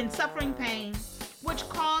had been suffering pain, which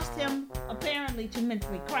caused him apparently to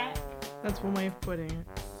mentally crack. That's one way of putting it.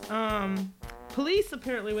 Police,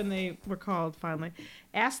 apparently, when they were called finally,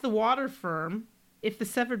 asked the water firm if the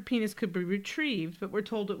severed penis could be retrieved, but were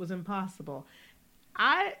told it was impossible.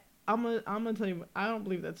 I'm gonna tell you, I don't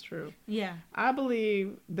believe that's true. Yeah. I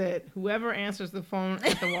believe that whoever answers the phone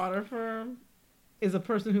at the water firm is a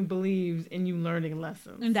person who believes in you learning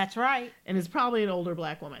lessons. And that's right. And it's probably an older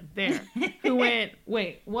black woman there who went,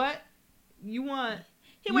 wait, what? You want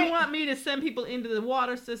me to send people into the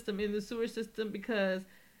water system, in the sewer system, because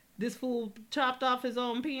this fool chopped off his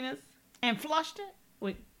own penis? And flushed it?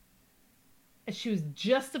 Wait. And she was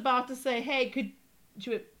just about to say, hey,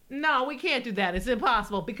 no, we can't do that. It's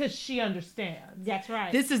impossible, because she understands. That's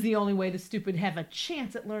right. This is the only way the stupid have a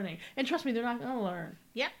chance at learning. And trust me, they're not going to learn.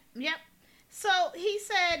 Yep. So he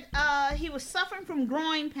said he was suffering from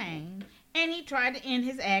groin pain, and he tried to end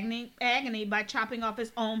his agony by chopping off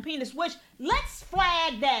his own penis, which, let's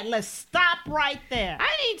flag that. Let's stop right there. I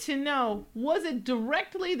need to know, was it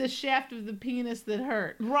directly the shaft of the penis that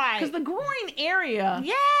hurt? Right. Because the groin area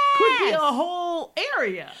yes. could be a whole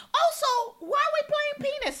area. Also, why are we playing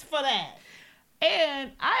penis for that?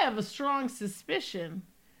 And I have a strong suspicion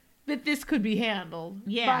that this could be handled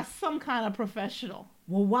by some kind of professional.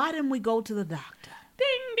 Well, why didn't we go to the doctor? Ding,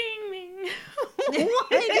 ding, ding. Why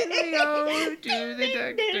didn't we go to the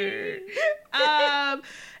doctor?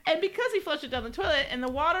 And because he flushed it down the toilet, and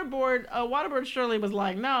the water board surely was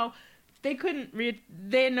like, no, they couldn't.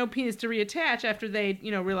 They had no penis to reattach after they,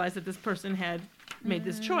 realized that this person had made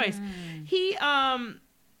this choice. He cut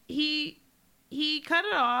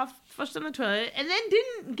it off, flushed it down the toilet, and then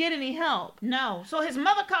didn't get any help. No. So his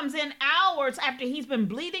mother comes in hours after he's been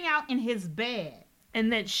bleeding out in his bed. And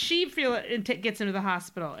then she gets into the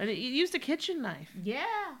hospital. And he used a kitchen knife. Yeah.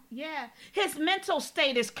 His mental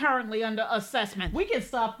state is currently under assessment. We can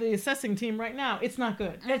stop the assessing team right now. It's not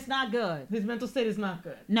good. It's not good. His mental state is not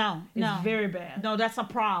good. No. It's very bad. No, that's a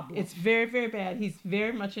problem. It's very, very bad. He's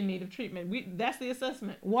very much in need of treatment. That's the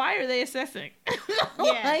assessment. Why are they assessing?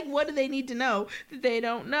 Like, what do they need to know that they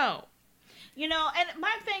don't know? And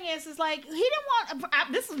my thing is like, he didn't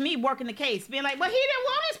want, this is me working the case, being like, but he didn't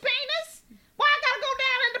want his penis. Why I gotta go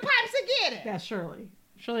down in the pipes and get it? That's Shirley.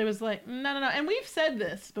 Shirley was like, no. And we've said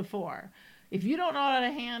this before. If you don't know how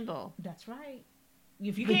to handle. That's right.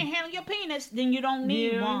 If you can't handle your penis, then you don't need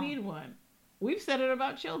one. You don't need one. We've said it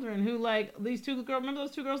about children who, like, these two girls. Remember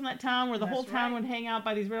those two girls in that town where the whole town would hang out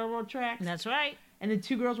by these railroad tracks? That's right. And the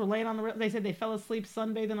two girls were laying on the. They said they fell asleep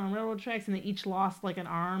sunbathing on railroad tracks, and they each lost like an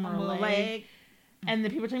arm or a leg. And the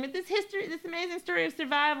people were talking about this amazing story of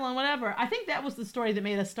survival and whatever. I think that was the story that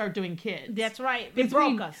made us start doing kids. That's right. It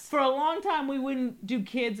broke us. For a long time, we wouldn't do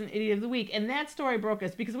kids and Idiot of the Week. And that story broke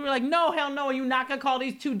us because we were like, no, hell no, you're not going to call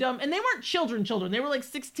these two dumb. And they weren't children. They were like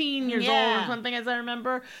 16 years old or something, as I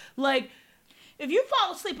remember. Like, if you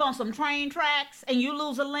fall asleep on some train tracks and you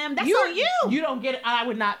lose a limb, that's on you. You don't get it. I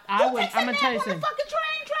would not. I'm going to tell you something. Fucking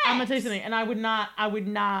train tracks. I'm going to tell you something. And I would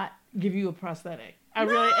not give you a prosthetic.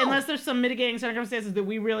 Unless there's some mitigating circumstances that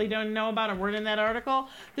we really don't know about or weren't in that article,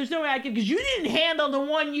 there's no way I could, because you didn't handle the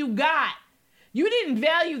one you got. You didn't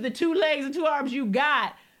value the 2 legs and 2 arms you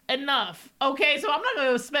got enough. Okay, so I'm not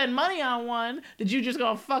going to spend money on one that you just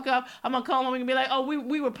going to fuck up. I'm going to call him and be like, oh,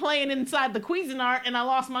 we were playing inside the Cuisinart and I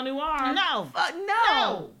lost my new arm. No.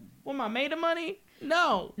 No. Well, my made of money?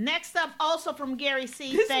 No. Next up, also from Gary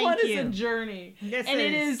C. This Thank one you. is a journey. It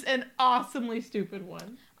is an awesomely stupid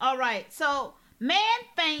one. All right, so man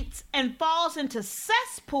faints and falls into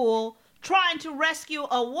cesspool trying to rescue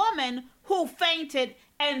a woman who fainted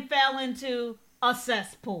and fell into a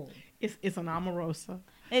cesspool. It's an Omarosa.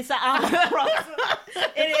 It's an Omarosa.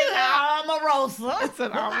 It is an Omarosa. It's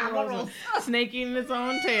an Omarosa. Snake eating its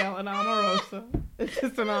own tail, an Omarosa. It's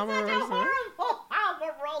just an Omarosa. It's a horrible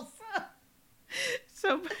Omarosa.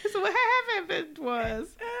 So what happened was,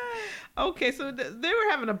 okay, so they were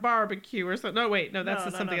having a barbecue or something. No, wait, no,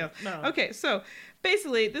 that's something else. No. Okay, so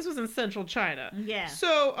basically, this was in central China. Yeah.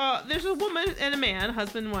 So there's a woman and a man,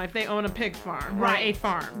 husband and wife. They own a pig farm, right? A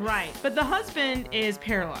farm, right? But the husband is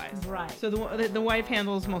paralyzed, right? So the wife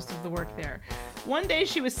handles most of the work there. One day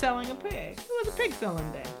she was selling a pig. It was a pig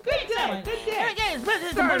selling day. Good day.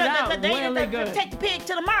 Take the pig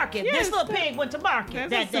to the market. Yes, this little pig went to market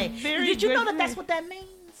that day. Did you know that that's what that means?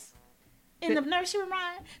 In the nursery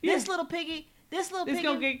rhyme, this little piggy. It's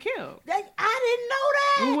gonna get killed. I didn't know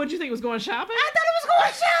that. Well, what'd you think? It was going shopping? I thought it was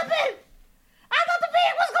going shopping. I thought the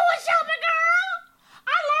pig was going shopping, girl.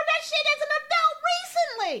 I learned that shit as an adult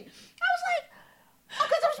recently. I was like, oh,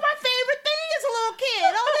 because it was my favorite thing as a little kid.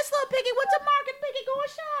 Oh, this little piggy went to market, piggy going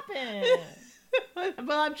shopping.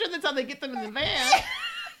 Well, I'm sure that's how they get them in the van.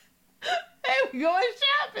 Hey, we're going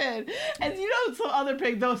shopping. And you know, some other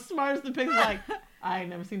pig, those smartest the pigs, like, I ain't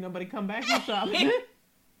never seen nobody come back from shopping.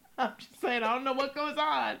 I'm just saying, I don't know what goes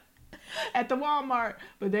on at the Walmart,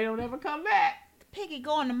 but they don't ever come back. The piggy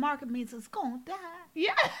going to market means it's gonna die.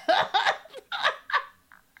 Yeah.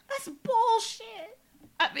 That's bullshit.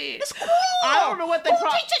 I mean, it's cruel. I don't know what they Who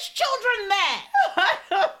teaches children that?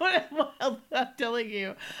 Well, I'm telling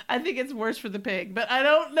you, I think it's worse for the pig, but I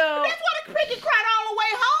don't know. That's why the piggy cried all the way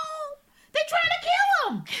home. They trying to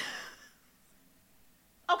kill him.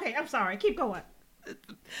 Okay, I'm sorry. Keep going.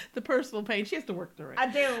 The personal pain. She has to work through it.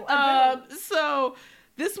 I do. So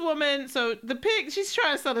this woman, so the pig, she's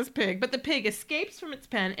trying to sell this pig, but the pig escapes from its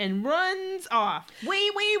pen and runs off.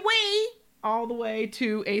 Wee. All the way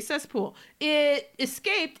to a cesspool. It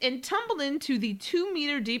escaped and tumbled into the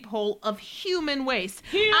 2-meter deep hole of human waste.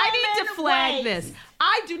 I need to flag this.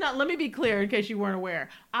 I do not, let me be clear in case you weren't aware.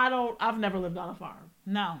 I've never lived on a farm.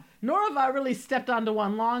 No. Nor have I really stepped onto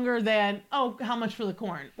one longer than, how much for the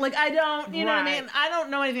corn? Like, I don't, you know what I mean? I don't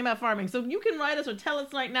know anything about farming. So you can write us or tell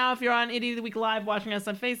us right now if you're on Idiot of the Week Live watching us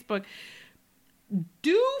on Facebook.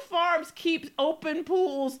 Do farms keep open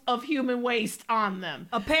pools of human waste on them?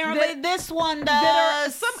 Apparently this one does. That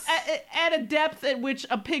are some at a depth at which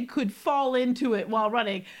a pig could fall into it while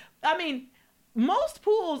running. I mean, most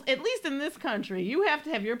pools, at least in this country, you have to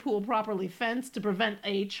have your pool properly fenced to prevent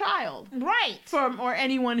a child. Right. Or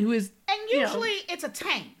anyone who is... And usually it's a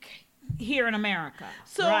tank here in America.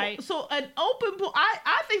 So an open pool,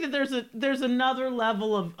 I think that there's another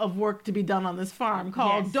level of work to be done on this farm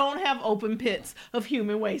called don't have open pits of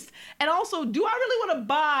human waste. And also, do I really want to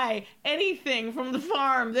buy anything from the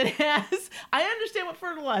farm that has... I understand what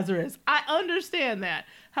fertilizer is. I understand that.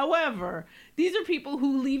 However, these are people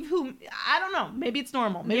who I don't know, maybe it's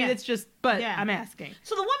normal. Maybe it's just, but I'm asking.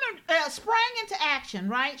 So the woman sprang into action,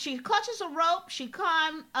 right? She clutches a rope. She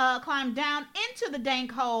climbed down into the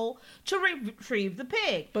dank hole to retrieve the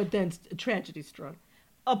pig. But then tragedy struck.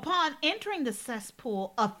 Upon entering the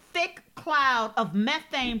cesspool, a thick cloud of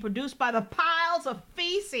methane produced by the piles of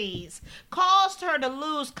feces caused her to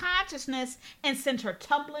lose consciousness and sent her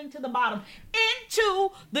tumbling to the bottom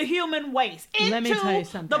into the human waste. Let me tell you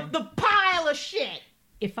something. The pile of shit.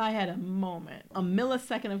 If I had a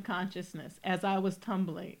millisecond of consciousness as I was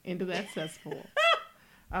tumbling into that cesspool,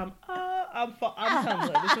 I'm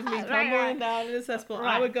tumbling. This is me tumbling down in the cesspool.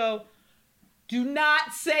 Right. I would go, do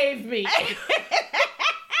not save me.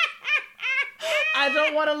 I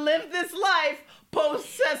don't want to live this life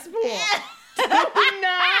post-cesspool. Do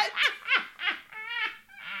not.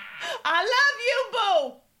 I love you,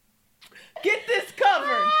 boo. Get this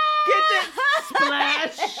covered. Get this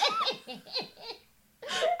splash.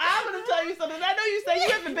 I'm going to tell you something. I know you say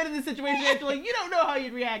you haven't been in this situation yet, Julie. You don't know how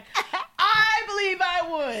you'd react. I believe I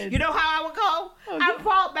would. You know how I would go? Okay. I would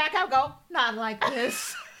fall back. I would go, not like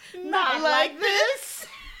this. Not like this.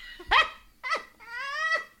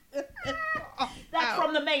 That's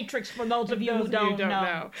from The Matrix, for those of you who don't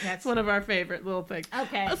know. That's one of our favorite little things.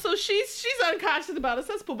 Okay. So she's unconscious about a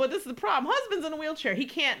cesspool, but this is the problem. Husband's in a wheelchair. He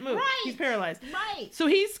can't move. Right. He's paralyzed. Right. So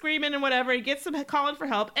he's screaming and whatever. He gets some calling for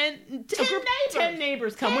help, and 10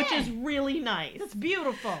 neighbors come, which is really nice. That's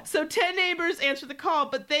beautiful. So 10 neighbors answer the call,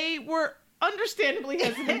 but they were understandably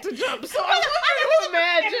hesitant to jump. So I want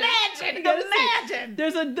you to imagine.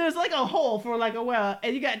 There's like a hole for like a well,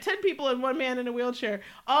 and you got 10 people and one man in a wheelchair,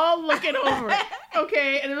 all looking over it.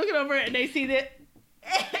 Okay, and they're looking over it, and they see that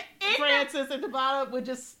Francis at the bottom would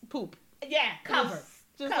just poop. Yeah, covered.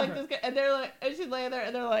 Just like this guy, and they're like, and she's laying there,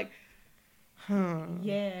 and they're like,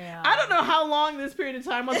 yeah. I don't know how long this period of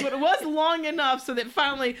time was, but it was long enough so that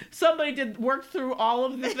finally somebody did work through all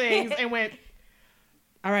of the things and went,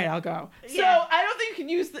 all right, I'll go. Yeah. So I don't think you can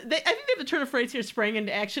use I think they have the turn of phrase here, spring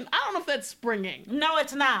into action. I don't know if that's springing. No,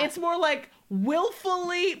 it's not. It's more like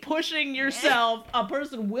willfully pushing yourself. A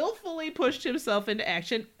person willfully pushed himself into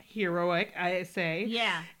action. Heroic, I say.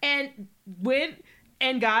 Yeah. And went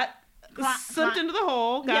and got slipped into the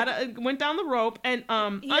hole, went down the rope, and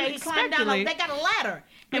he climbed down. They got a ladder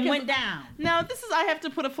and went down. Now, I have to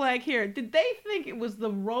put a flag here. Did they think it was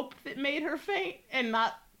the rope that made her faint and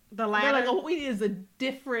not the ladder? They're like, it is a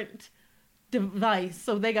different device.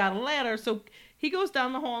 So they got a ladder. So he goes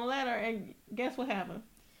down the hole on the ladder, and guess what happened?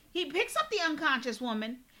 He picks up the unconscious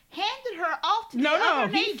woman, handed her off to the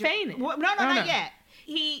other neighbors. He fainted. No, not yet.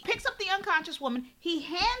 He picks up the unconscious woman, he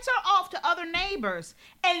hands her off to other neighbors,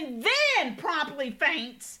 and then promptly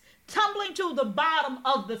faints, tumbling to the bottom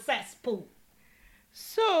of the cesspool.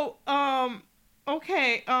 So,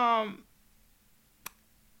 okay,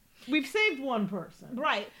 we've saved one person.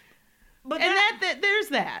 Right. But there's that. There is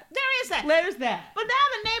that. There's that. But now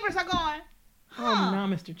the neighbors are going, Oh, now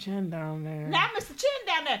Mr. Chen down there. Now Mr. Chen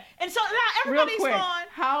down there. And so now everybody's Real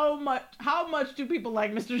quick, going. how much do people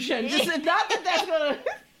like Mr. Chen? Just not that that's gonna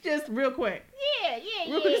just real quick. Yeah.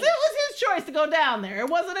 Real quick. 'Cause it was his choice to go down there. It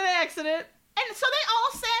wasn't an accident. And so they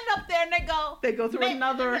all stand up there and they go through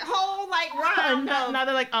another whole round. Now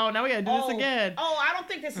they're like, oh, now we gotta do this again. Oh, I don't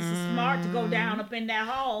think this is smart to go down up in that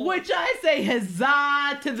hole. Which I say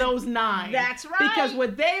huzzah to those 9. That's right. Because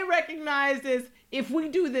what they recognized is if we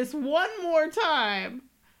do this one more time,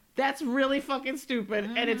 that's really fucking stupid,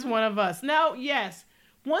 and it's one of us. Now, yes,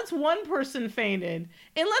 once one person fainted,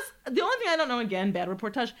 unless, the only thing I don't know, again, bad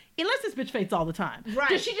reportage, unless this bitch faints all the time. Right.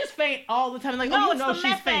 Does she just faint all the time? Like, no, oh, you know she's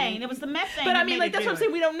methane. fainting. It was the methane. But I mean, like, that's what I'm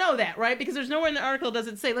saying. We don't know that, right? Because there's nowhere in the article does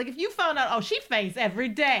it say, like, if you found out, oh, she faints every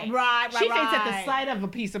day. Right. She faints at the sight of a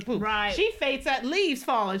piece of poop. Right. She faints at leaves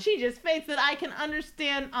falling. She just faints that I can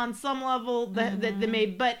understand on some level that they may,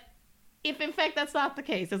 but if in fact that's not the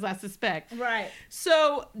case, as I suspect. Right.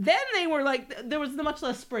 So then they were like, there was much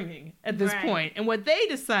less springing at this point. And what they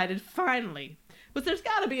decided finally was there's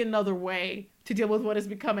got to be another way to deal with what is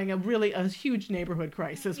becoming a huge neighborhood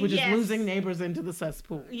crisis, which is losing neighbors into the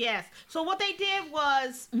cesspool. Yes. So what they did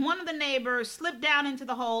was one of the neighbors slipped down into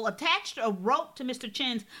the hole, attached a rope to Mr.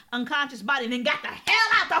 Chen's unconscious body, and then got the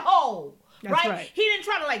hell out the hole. That's right. He didn't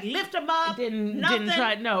try to lift him up. Didn't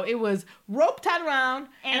try. No, it was rope tied around,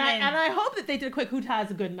 and I hope that they did a quick who ties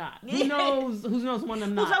a good knot. Who knows one of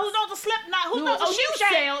them knots? Who knows a slip knot? Who knows a shoe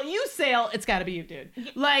shape? You sail. It's got to be you, dude.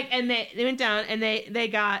 And they went down and they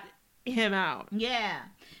got him out. Yeah.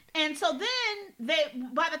 And so then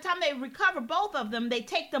by the time they recover both of them, they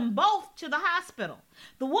take them both to the hospital.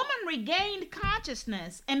 The woman regained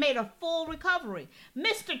consciousness and made a full recovery.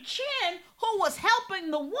 Mr. Chen, who was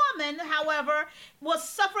helping the woman, however, was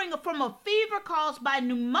suffering from a fever caused by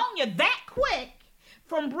pneumonia that quick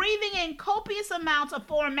from breathing in copious amounts of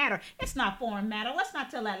foreign matter. It's not foreign matter. Let's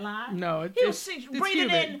not tell that lie. No, he was breathing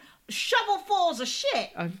in shovelfuls of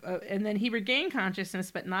shit. And then he regained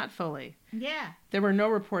consciousness, but not fully. Yeah. There were no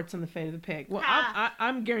reports on the fate of the pig. Well,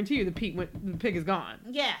 I'm guarantee you the pig is gone.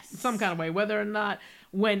 Yes. Some kind of way. Whether or not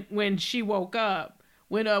when she woke up,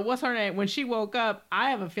 what's her name? When she woke up, I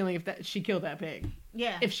have a feeling she killed that pig.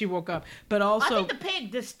 Yeah. If she woke up, but also I think the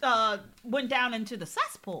pig just went down into the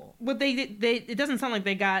cesspool. But it doesn't sound like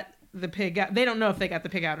they got the pig out. They don't know if they got the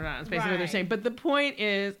pig out or not. That's basically what they're saying. But the point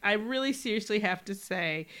is, I really seriously have to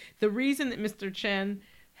say, the reason that Mr. Chen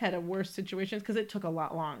had a worse situation is because it took a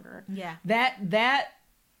lot longer. Yeah.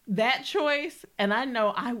 That choice, and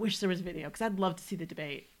I wish there was video because I'd love to see the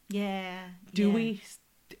debate. Yeah. Do we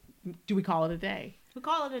call it a day? We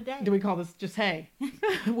call it a day. Do we call this just, hey,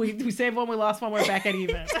 we saved one, we lost one, we're back at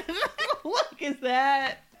even. Look, is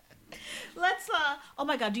that... Let's, oh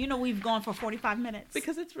my God, do you know we've gone for 45 minutes?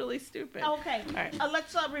 Because it's really stupid. Okay. All right.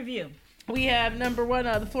 Let's review. We have number one,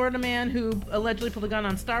 the Florida man who allegedly pulled a gun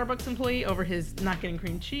on Starbucks employee over his not getting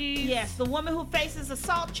cream cheese. Yes, the woman who faces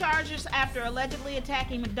assault charges after allegedly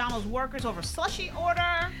attacking McDonald's workers over slushie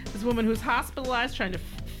order. This woman who's hospitalized trying to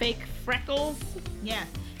fake freckles. Yes.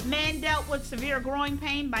 Man dealt with severe growing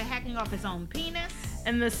pain by hacking off his own penis.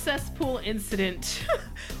 And the cesspool incident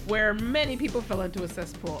where many people fell into a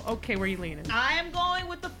cesspool. Okay, where are you leaning? I am going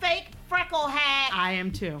with the fake freckle hack. I am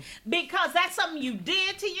too. Because that's something you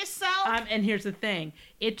did to yourself. And here's the thing.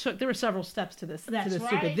 There were several steps to this. That's right.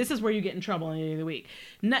 Stupid. This is where you get in trouble in the end of the week.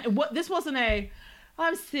 This wasn't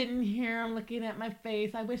I'm sitting here, I'm looking at my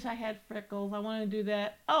face. I wish I had freckles. I want to do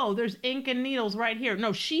that. Oh, there's ink and needles right here.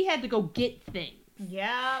 No, she had to go get things.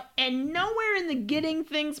 Yeah. And nowhere in the getting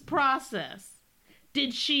things process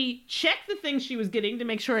did she check the things she was getting to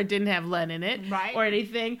make sure it didn't have lead in it, right, or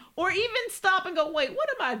anything, or even stop and go, wait, what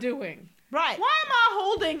am I doing? Right. Why am I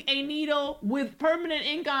holding a needle with permanent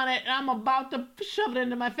ink on it and I'm about to shove it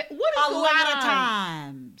into my face? What is going on? A lot of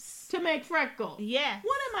times. To make freckles. Yeah.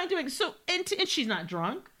 What am I doing? So, and she's not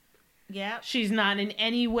drunk. Yeah. She's not in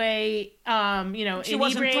any way, she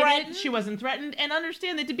wasn't threatened. She wasn't threatened. And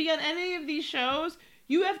understand that to be on any of these shows,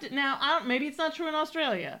 you have to, now, maybe it's not true in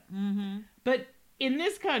Australia, but in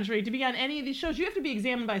this country, to be on any of these shows, you have to be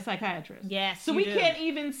examined by a psychiatrist. Yes, so we can't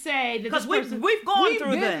even say that because we've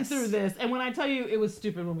been through this. And when I tell you, it was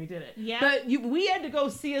stupid when we did it. Yeah. But we had to go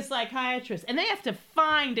see a psychiatrist, and they have to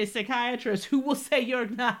find a psychiatrist who will say you're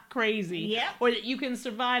not crazy, yeah, or that you can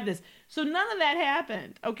survive this. So none of that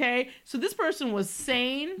happened. Okay. So this person was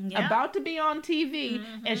sane, about to be on TV,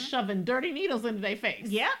 and shoving dirty needles into their face.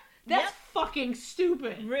 Yeah. That's fucking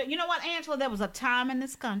stupid. You know what, Angela? There was a time in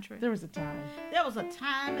this country. There was a time. There was a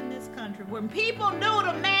time in this country when people knew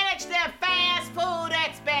to manage their fast food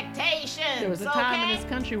expectations. There was a time in this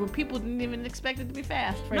country where people didn't even expect it to be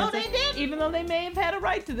fast, Francis. No, they didn't. Even though they may have had a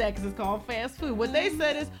right to that because it's called fast food. What they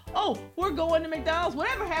said is, oh, we're going to McDonald's.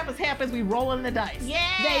 Whatever happens, we rolling the dice.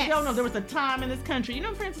 Yes. They don't know. There was a time in this country. You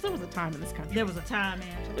know, Francis, there was a time in this country. There was a time,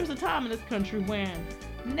 Angela. There was a time in this country when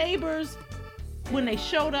neighbors, when they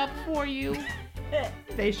showed up for you,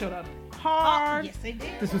 they showed up hard. Yes, they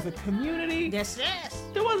did. This was a community. Yes.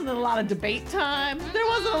 There wasn't a lot of debate time. There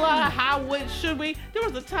wasn't a lot of how, what, should we. There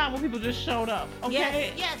was a time when people just showed up.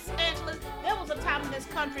 Okay. Yes, Angela. There was a time in this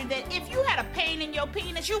country that if you had a pain in your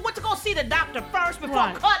penis, you went to go see the doctor first before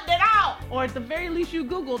cutting it out. Or at the very least, you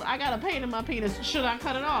Googled, I got a pain in my penis. Should I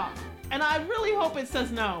cut it off? And I really hope it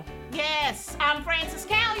says no. Yes, I'm Frances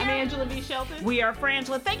Callier. I'm Angela V. Shelton. We are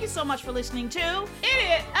Frangela. Thank you so much for listening to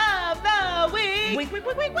Idiot of the Week. Week.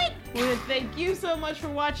 We would thank you so much for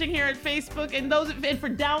watching here at Facebook and for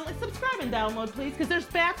download, subscribe and download, please, because there's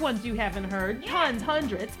back ones you haven't heard. Yeah. Tons,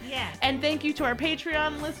 hundreds. Yeah. And thank you to our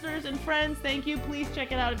Patreon listeners and friends. Thank you. Please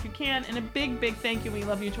check it out if you can. And a big, big thank you. We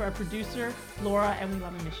love you to our producer, Laura, and we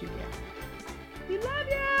love and miss you again. We love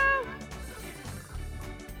you.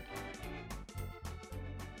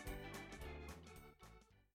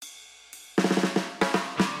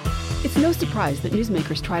 It's no surprise that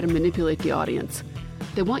newsmakers try to manipulate the audience.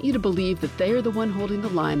 They want you to believe that they are the one holding the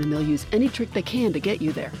line and they'll use any trick they can to get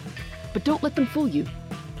you there. But don't let them fool you.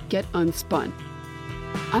 Get unspun.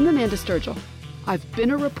 I'm Amanda Sturgill. I've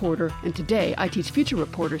been a reporter, and today I teach future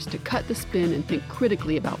reporters to cut the spin and think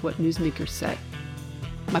critically about what newsmakers say.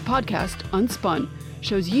 My podcast, Unspun,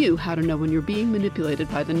 shows you how to know when you're being manipulated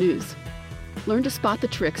by the news. Learn to spot the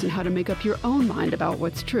tricks and how to make up your own mind about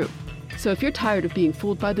what's true. So if you're tired of being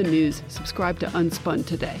fooled by the news, subscribe to Unspun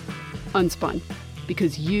today. Unspun,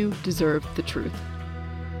 because you deserve the truth.